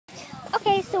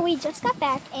Okay, so we just got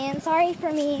back, and sorry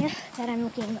for me that I'm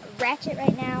looking ratchet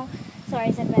right now. Sorry,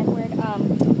 I said a bad word.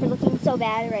 For looking so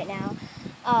bad right now.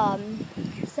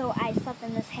 So I slept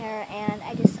in this hair, and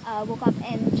I just woke up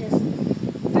and just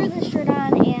threw this shirt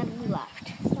on, and we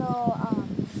left. So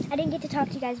I didn't get to talk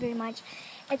to you guys very much.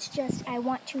 It's just I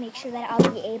want to make sure that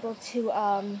I'll be able to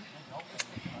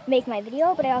make my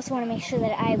video, but I also want to make sure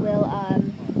that I will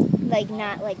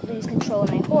not lose control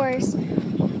of my horse,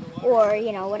 or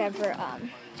whatever,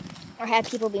 or have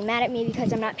people be mad at me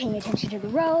because I'm not paying attention to the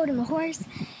road and the horse,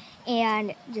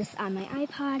 and just on my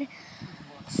iPod.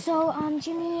 So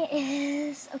Jimmy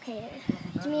is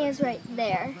right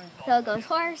there. So it goes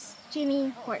horse, Jimmy,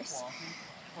 horse.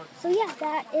 So yeah,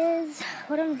 that is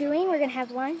what I'm doing. We're gonna have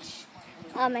lunch.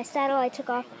 My saddle I took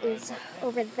off is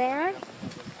over there.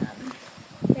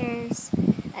 There's,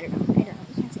 I don't know, you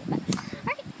can't see it,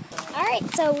 but alright,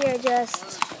 so we're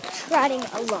just trotting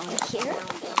along here.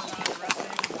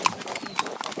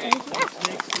 And yeah.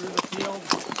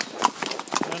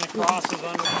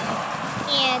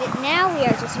 And now we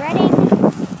are just riding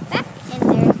back, and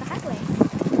there's the highway.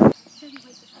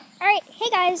 Alright, hey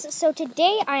guys, so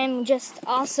today I am just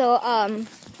also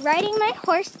riding my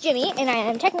horse Jimmy, and I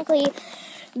am technically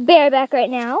bareback right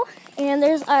now. And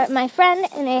there's my friend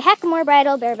in a Hackamore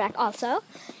bridle bareback also.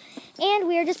 And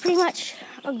we are just pretty much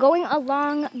going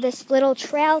along this little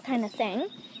trail kind of thing.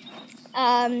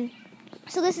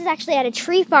 So this is actually at a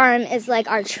tree farm, is like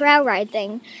our trail ride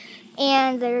thing.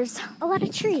 And there's a lot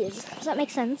of trees. Does that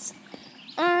make sense?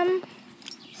 So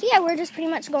yeah, we're just pretty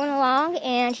much going along,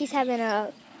 and he's having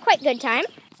a quite good time.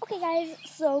 Okay guys,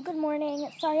 so good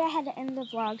morning. Sorry I had to end the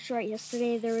vlog short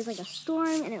yesterday. There was like a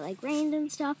storm and it rained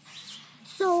and stuff.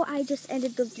 So I just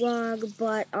ended the vlog,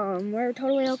 but we're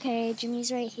totally okay.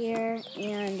 Jimmy's right here,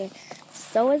 and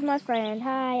so is my friend.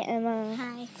 Hi, Emma.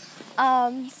 Hi.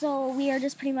 So we are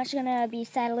just pretty much gonna be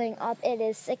saddling up. It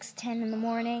is 6:10 in the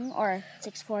morning, or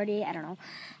 6:40, I don't know.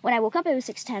 When I woke up it was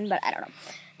 6:10, but I don't know.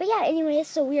 But yeah, anyways,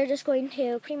 so we are just going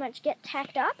to pretty much get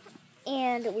tacked up,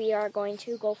 and we are going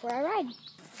to go for our ride.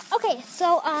 Okay,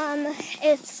 so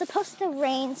it's supposed to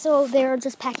rain, so they're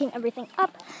just packing everything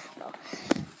up.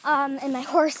 And my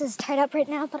horse is tied up right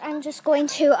now, but I'm just going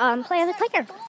to play on the clicker.